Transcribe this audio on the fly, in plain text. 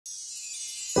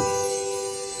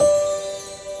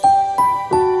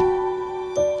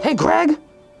Hey, Greg?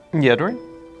 Yeah, Dorian?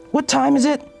 What time is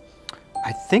it?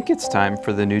 I think it's time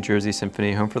for the New Jersey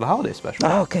Symphony Home for the Holiday special.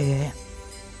 Oh, okay, yeah.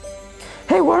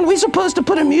 Hey, weren't we supposed to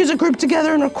put a music group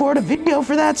together and record a video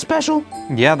for that special?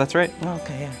 Yeah, that's right.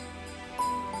 Okay,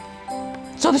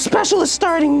 yeah. So the special is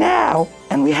starting now,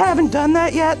 and we haven't done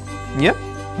that yet? Yep.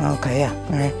 Okay, yeah,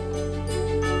 all right.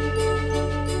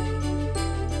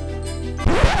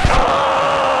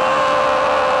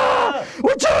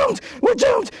 We're doomed! We're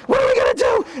doomed! What are we gonna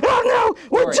do? Oh no!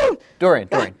 We're doomed! Dorian,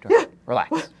 Yeah.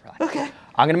 relax. Okay.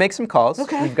 I'm gonna make some calls.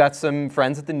 Okay. We've got some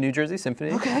friends at the New Jersey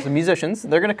Symphony, Okay. some musicians.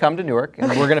 They're gonna come to Newark, and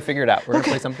we're gonna figure it out. We're gonna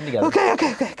play something together. Okay,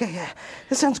 yeah.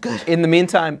 That sounds good. In the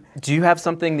meantime, do you have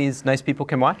something these nice people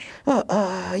can watch?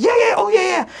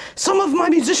 Yeah. Some of my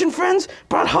musician friends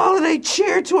brought holiday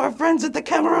cheer to our friends at the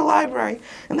Camera Library,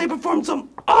 and they performed some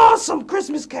awesome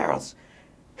Christmas carols.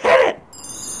 Hit it!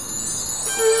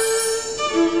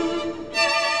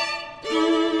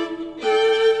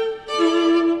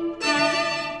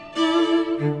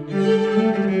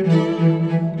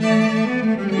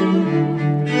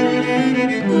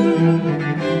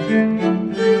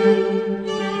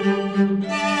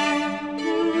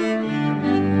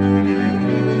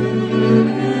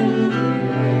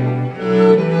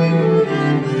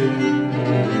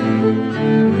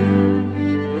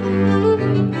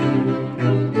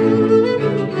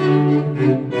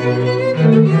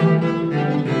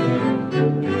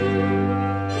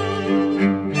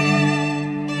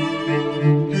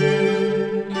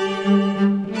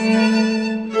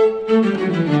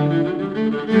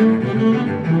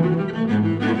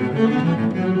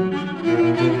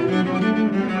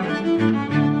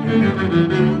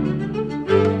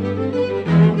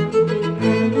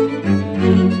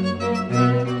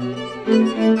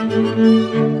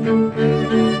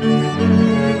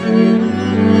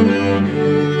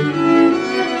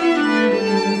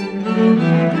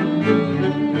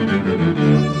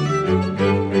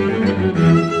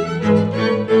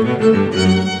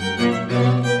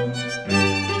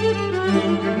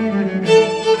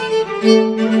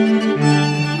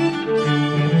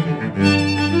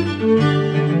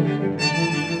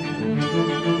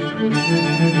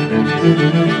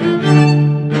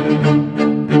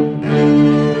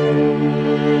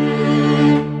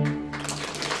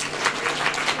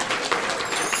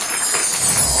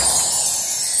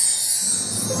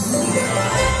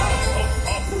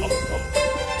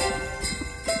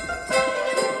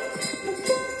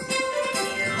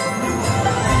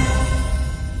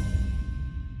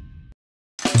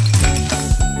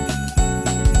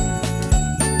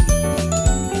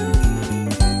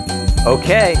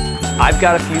 Okay, I've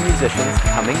got a few musicians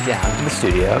coming down to the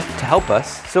studio to help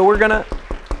us, so we're gonna...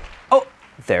 Oh,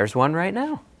 there's one right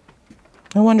now.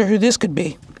 I wonder who this could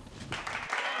be.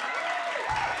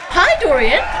 Hi,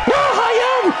 Dorian. Oh,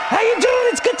 hi, Young! How you doing?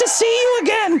 It's good to see you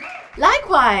again.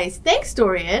 Likewise. Thanks,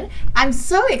 Dorian. I'm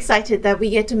so excited that we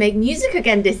get to make music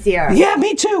again this year. Yeah,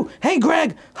 me too. Hey,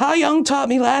 Greg, Hyewon taught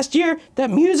me last year that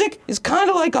music is kind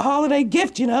of like a holiday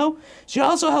gift, you know? She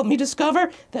also helped me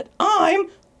discover that I'm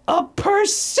a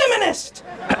persimmonist.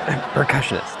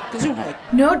 Percussionist. Gesundheit.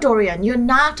 No, Dorian, you're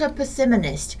not a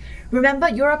persimmonist. Remember,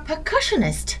 you're a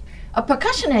percussionist. A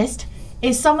percussionist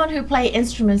is someone who plays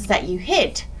instruments that you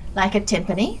hit, like a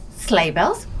timpani, sleigh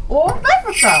bells, or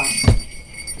vibraphone.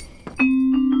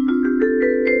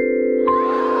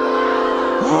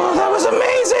 Oh, that was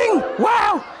amazing!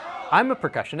 Wow! I'm a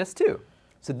percussionist too.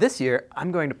 So this year,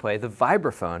 I'm going to play the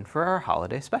vibraphone for our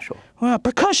holiday special. Well,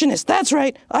 percussionist, that's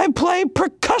right. I play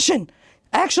percussion.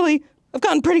 Actually, I've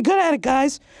gotten pretty good at it,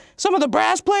 guys. Some of the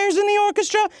brass players in the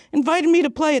orchestra invited me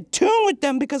to play a tune with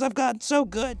them because I've gotten so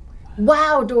good.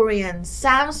 Wow, Dorian,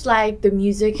 sounds like the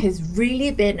music has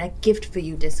really been a gift for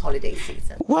you this holiday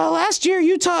season. Well, last year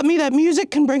you taught me that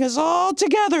music can bring us all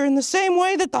together in the same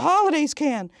way that the holidays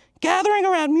can. Gathering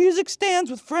around music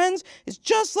stands with friends is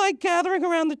just like gathering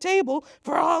around the table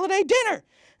for a holiday dinner.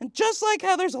 And just like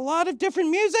how there's a lot of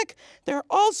different music, there are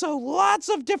also lots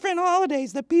of different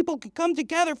holidays that people can come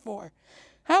together for.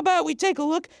 How about we take a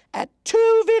look at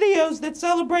 2 videos that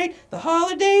celebrate the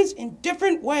holidays in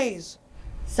different ways?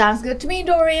 Sounds good to me,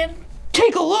 Dorian.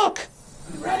 Take a look.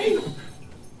 You ready?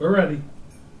 We're ready.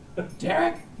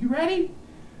 Derek, you ready?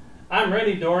 I'm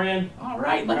ready, Dorian. All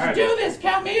right, let's All right. do this.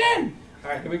 Count me in. All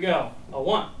right, here we go.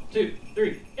 1, 2,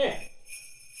 3, yeah.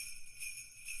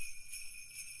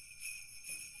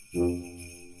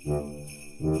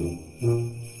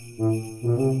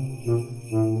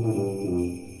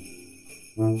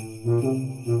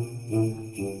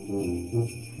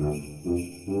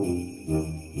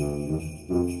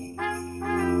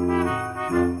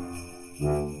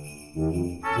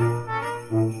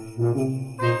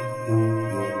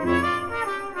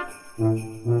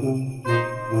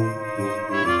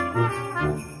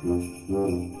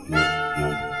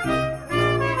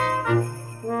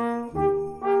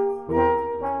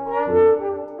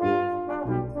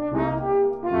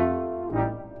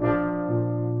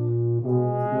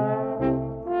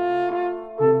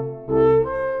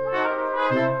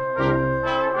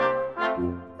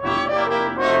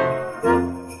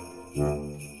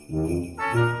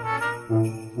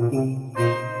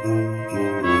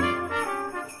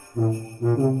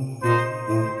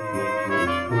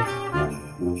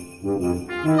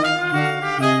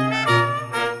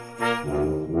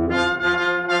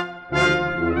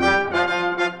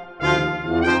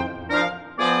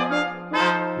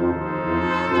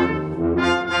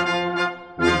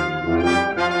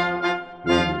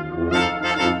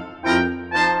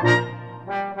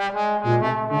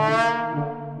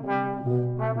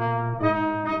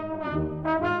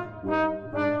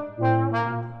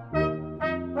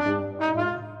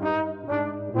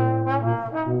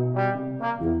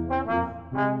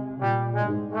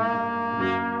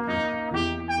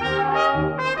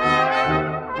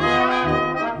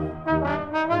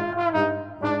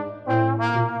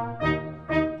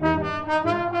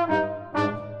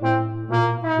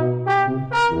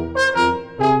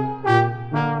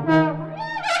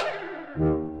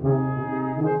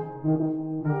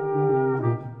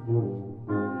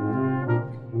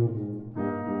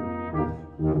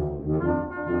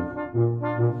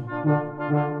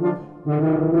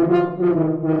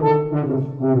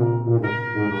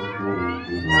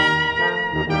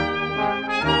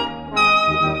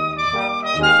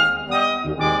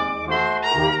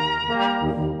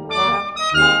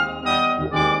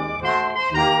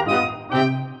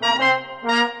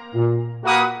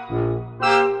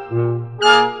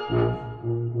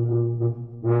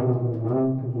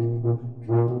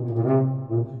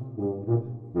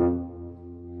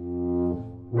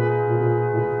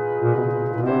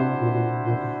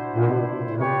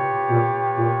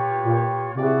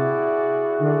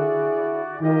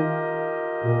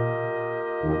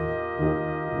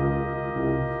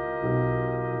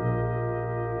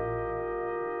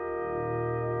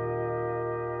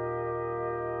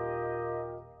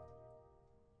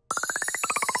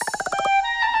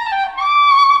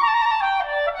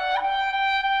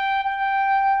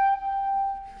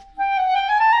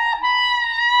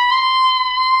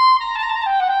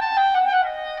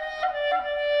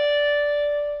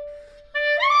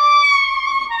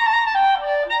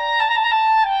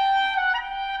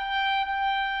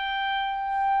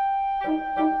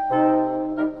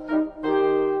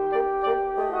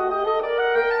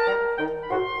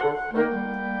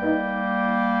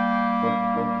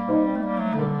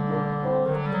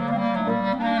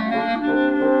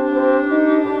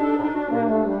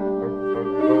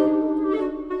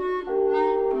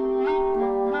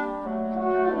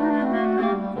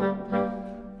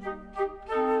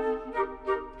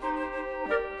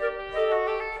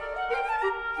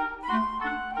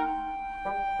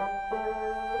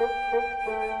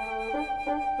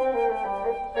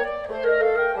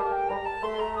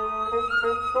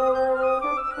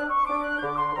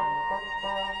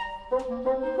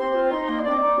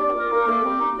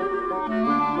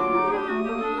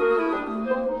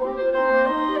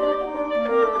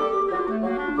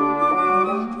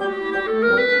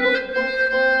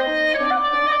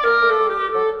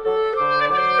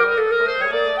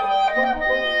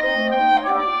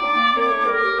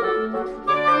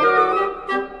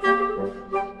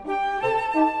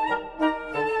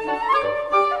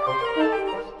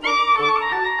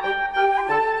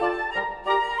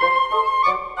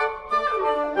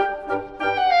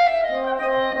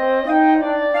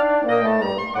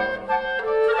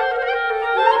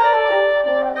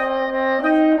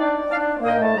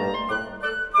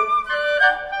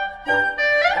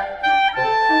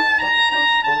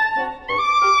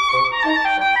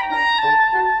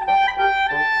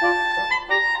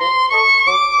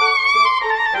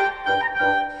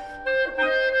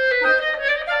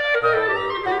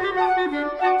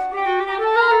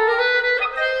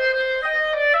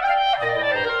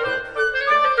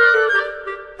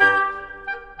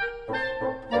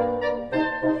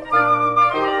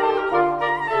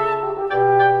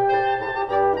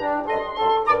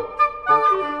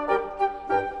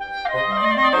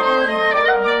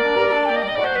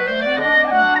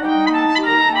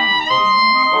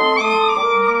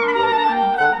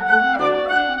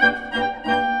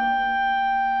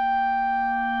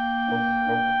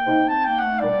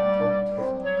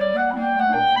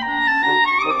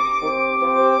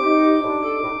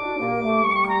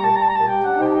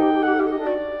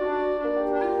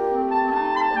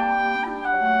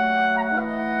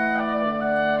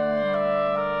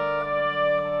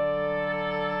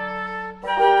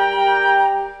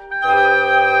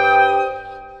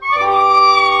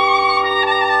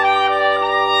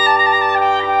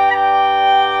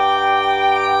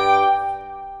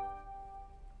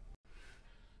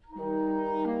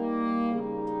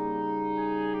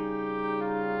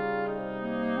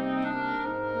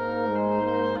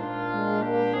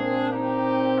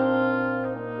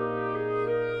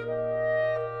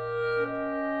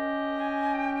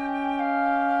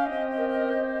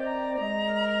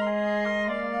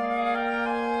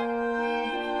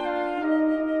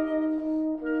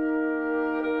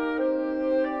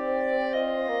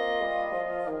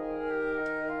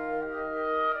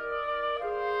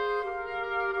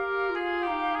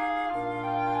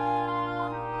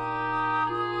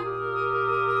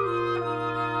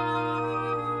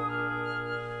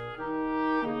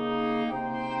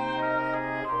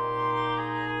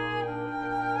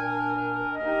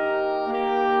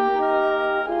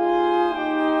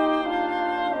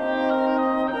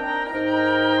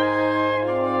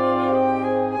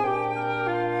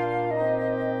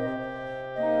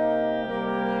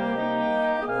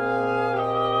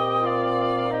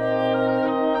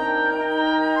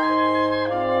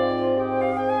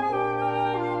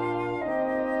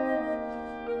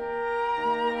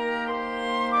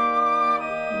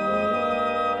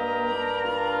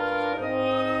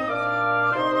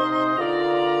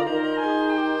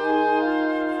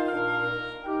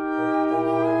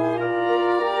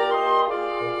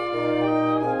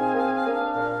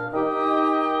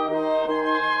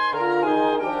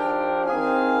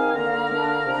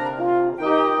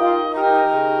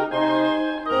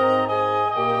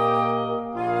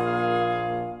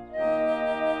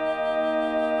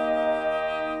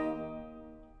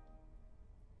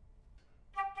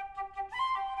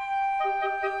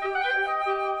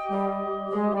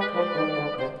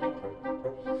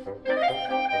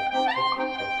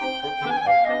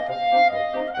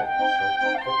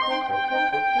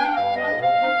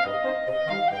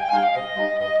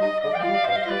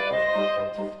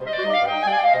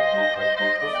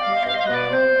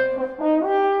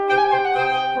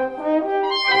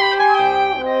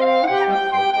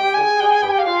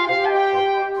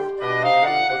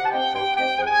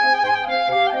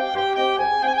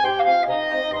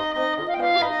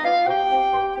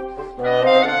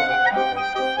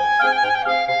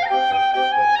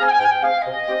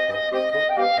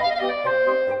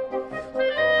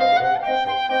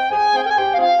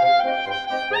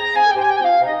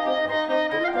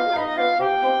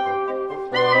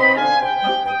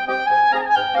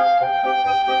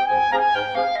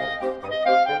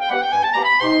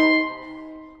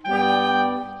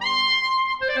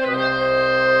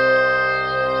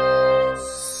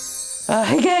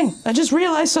 Oh, I just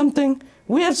realized something.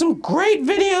 We have some great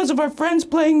videos of our friends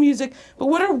playing music, but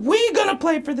what are we gonna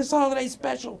play for this holiday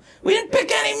special? We didn't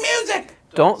pick any music!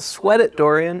 Don't sweat it,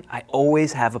 Dorian. I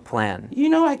always have a plan. You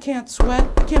know I can't sweat.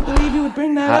 I can't believe you would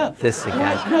bring that up. This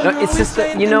again. No, No, it's just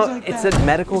that, it's a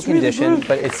medical condition, rude.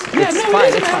 but it's Yeah, fine. it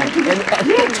is It's fine. medical. And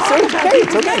You don't talk about it.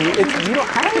 It's okay. You don't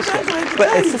have to sweat. But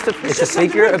it's just It's it's a just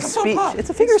figure something of speech. pop. It's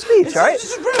a figure of speech, all right?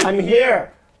 This is rude. I'm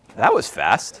here. That was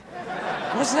fast.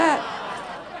 What's that?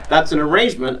 That's an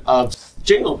arrangement of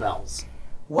Jingle Bells.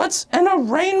 What's an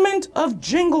arraignment of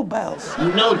Jingle Bells?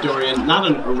 No, Dorian, not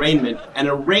an arraignment, an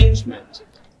arrangement.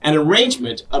 An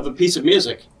arrangement of a piece of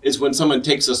music is when someone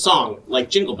takes a song, like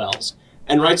Jingle Bells,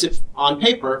 and writes it on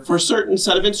paper for a certain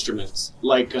set of instruments,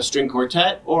 like a string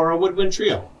quartet or a woodwind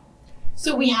trio.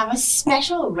 So we have a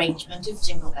special arrangement of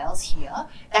Jingle Bells here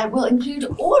that will include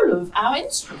all of our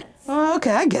instruments. Oh,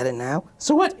 okay, I get it now.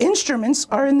 So what instruments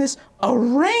are in this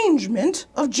arrangement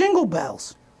of Jingle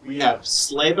Bells? We have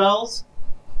sleigh bells,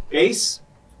 bass,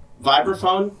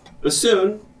 vibraphone,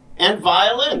 bassoon, and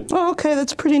violin. Oh, okay,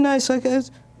 that's pretty nice.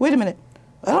 Wait a minute.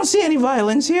 I don't see any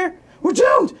violins here. We're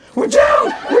doomed! We're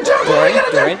doomed! We're doomed!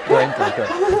 Dorian.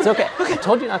 It's okay. I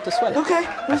told you not to sweat it. Okay.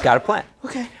 I've got a plan.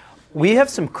 Okay. We have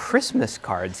some Christmas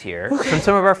cards here from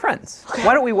some of our friends. Okay.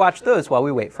 Why don't we watch those while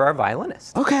we wait for our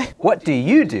violinist? Okay. What do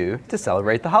you do to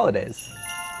celebrate the holidays?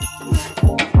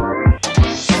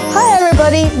 Hi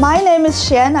everybody, my name is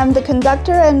Xian. I'm the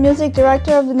conductor and music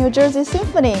director of the New Jersey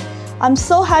Symphony. I'm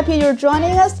so happy you're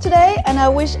joining us today, and I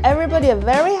wish everybody a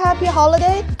very happy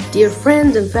holiday. Dear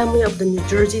friends and family of the New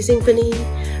Jersey Symphony,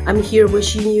 I'm here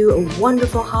wishing you a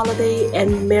wonderful holiday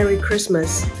and Merry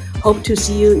Christmas. Hope to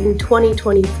see you in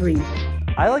 2023.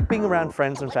 I like being around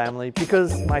friends and family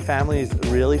because my family is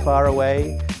really far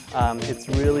away. It's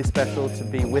really special to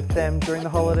be with them during the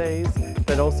holidays,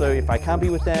 but also if I can't be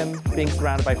with them, being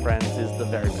surrounded by friends is the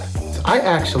very best. I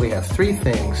actually have 3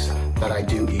 things that I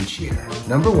do each year.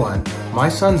 Number 1, my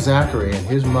son Zachary and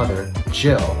his mother,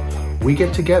 Jill, we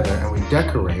get together and we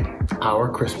decorate our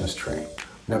Christmas tree.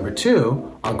 Number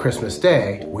 2, on Christmas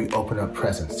Day, we open up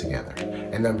presents together.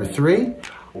 And number 3,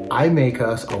 I make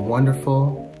us a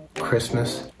wonderful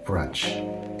Christmas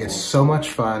brunch. It's so much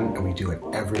fun and we do it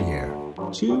every year.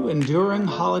 2 enduring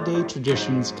holiday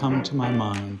traditions come to my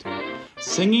mind.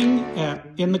 Singing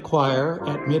in the choir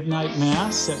at midnight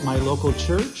mass at my local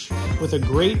church with a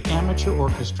great amateur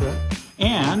orchestra,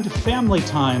 and family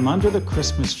time under the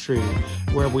Christmas tree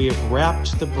where we have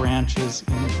wrapped the branches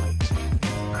in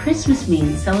white. Christmas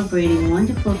means celebrating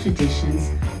wonderful traditions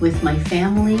with my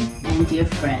family and dear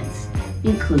friends,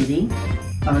 including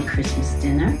our Christmas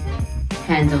dinner,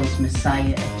 Handel's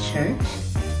Messiah at church,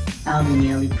 Alvin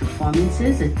Ailey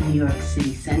performances at New York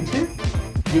City Center,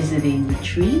 visiting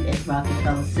retreat at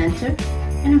Rockefeller Center,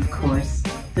 and of course,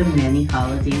 the many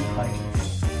holiday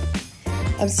parties.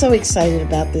 I'm so excited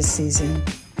about this season.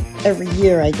 Every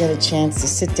year I get a chance to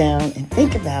sit down and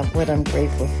think about what I'm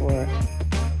grateful for.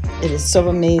 It is so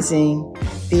amazing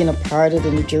being a part of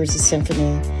the New Jersey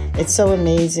Symphony. It's so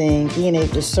amazing being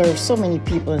able to serve so many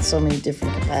people in so many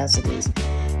different capacities.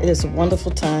 It is a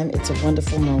wonderful time. It's a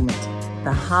wonderful moment.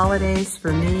 The holidays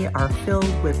for me are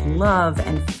filled with love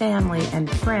and family and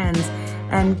friends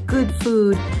and good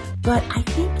food. But I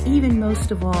think even most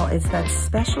of all is that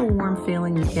special warm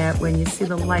feeling you get when you see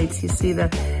the lights, you see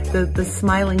the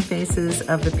smiling faces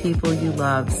of the people you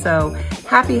love. So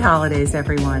happy holidays,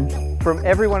 everyone. From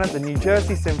everyone at the New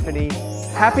Jersey Symphony,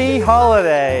 happy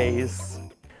holidays.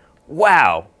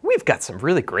 Wow, we've got some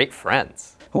really great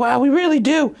friends. Wow, we really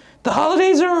do. The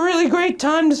holidays are a really great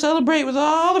time to celebrate with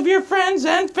all of your friends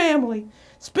and family.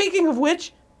 Speaking of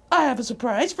which, I have a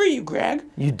surprise for you, Greg.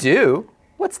 You do?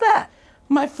 What's that?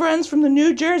 My friends from the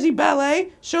New Jersey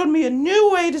Ballet showed me a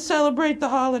new way to celebrate the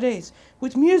holidays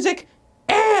with music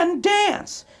and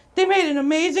dance. They made an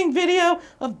amazing video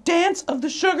of Dance of the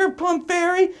Sugar Plum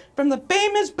Fairy from the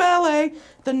famous ballet,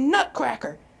 The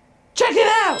Nutcracker. Check it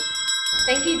out!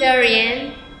 Thank you,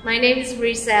 Dorian. My name is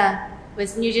Risa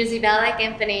with New Jersey Ballet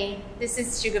Company. This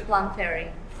is Sugar Plum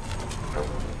Fairy.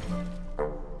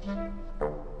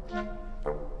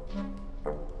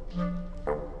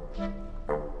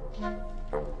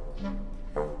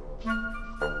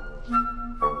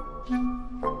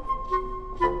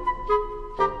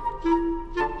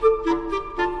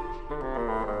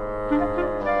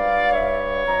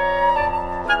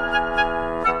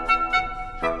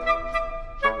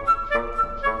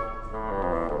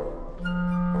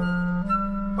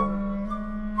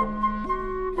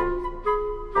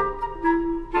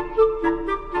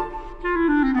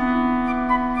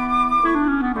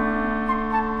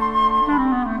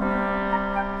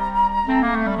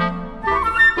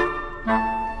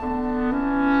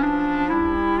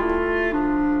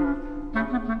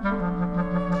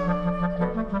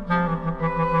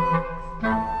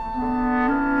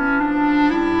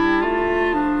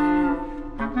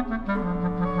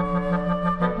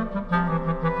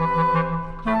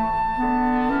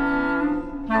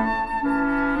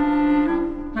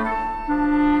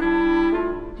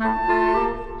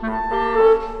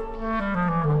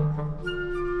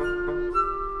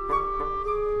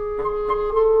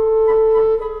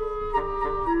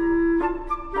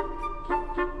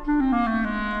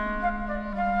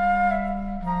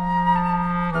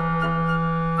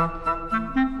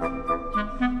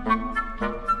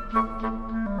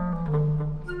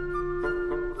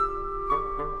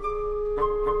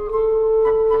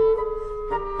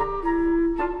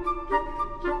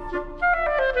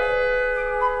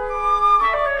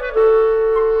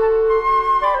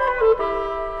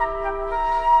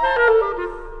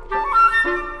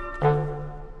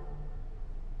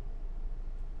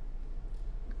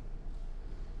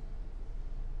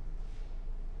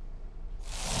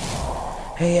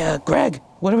 Hey, Greg,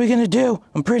 what are we gonna do?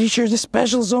 I'm pretty sure the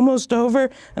special's almost over,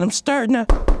 and I'm starting to...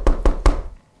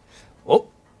 Oh,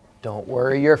 don't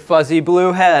worry your fuzzy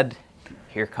blue head.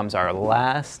 Here comes our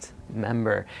last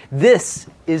member. This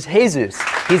is Jesus.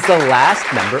 He's the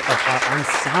last member of our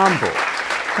ensemble.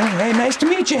 Oh, hey, nice to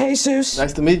meet you, Jesus.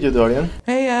 Nice to meet you, Dorian.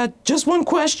 Hey, just one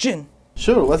question.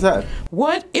 Sure, what's that?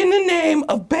 What in the name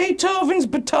of Beethoven's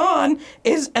baton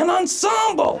is an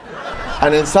ensemble?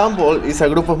 An ensemble is a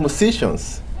group of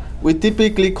musicians. We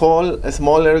typically call a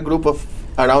smaller group of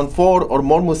around 4 or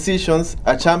more musicians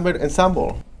a chamber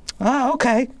ensemble. Ah,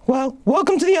 okay. Well,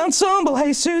 welcome to the ensemble,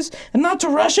 Jesus. And not to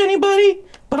rush anybody,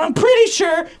 but I'm pretty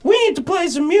sure we need to play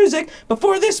some music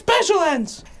before this special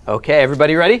ends. Okay,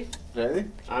 everybody ready? Ready?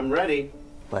 I'm ready.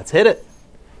 Let's hit it.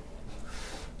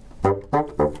 Way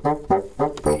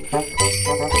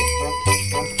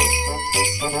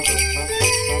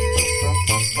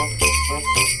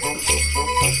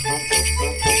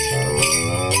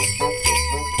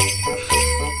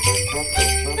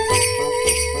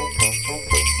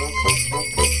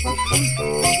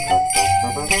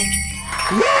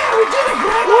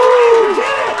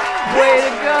to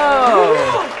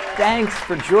go! Thanks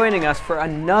for joining us for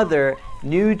another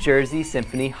New Jersey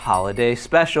Symphony Holiday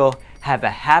Special. Have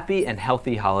a happy and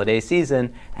healthy holiday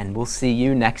season, and we'll see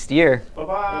you next year.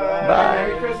 Bye-bye. Bye.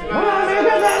 Merry Christmas. Merry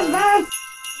Christmas, bye.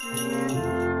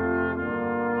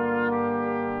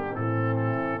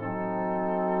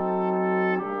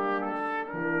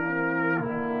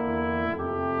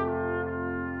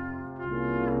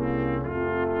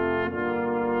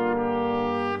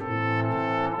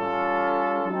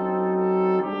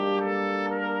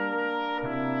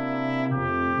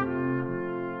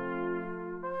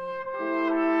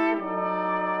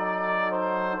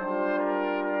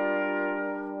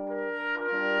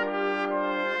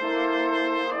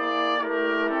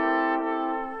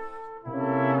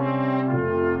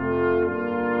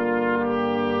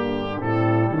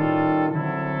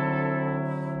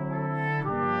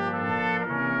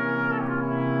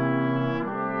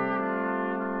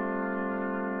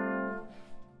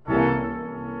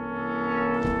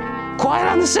 Quiet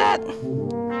on the set.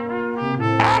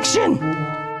 Action!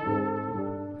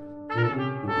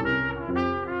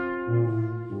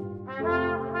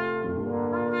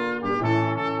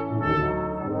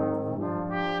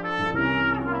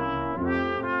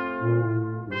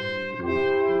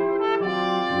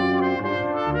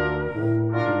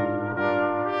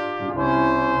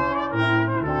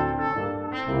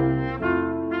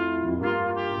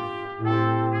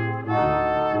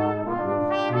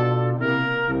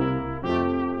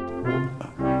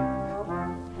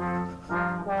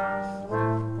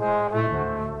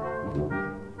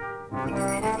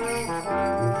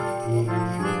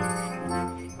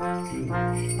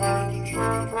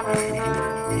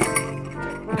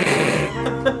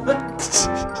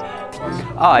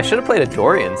 Oh, I should have played a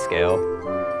Dorian scale.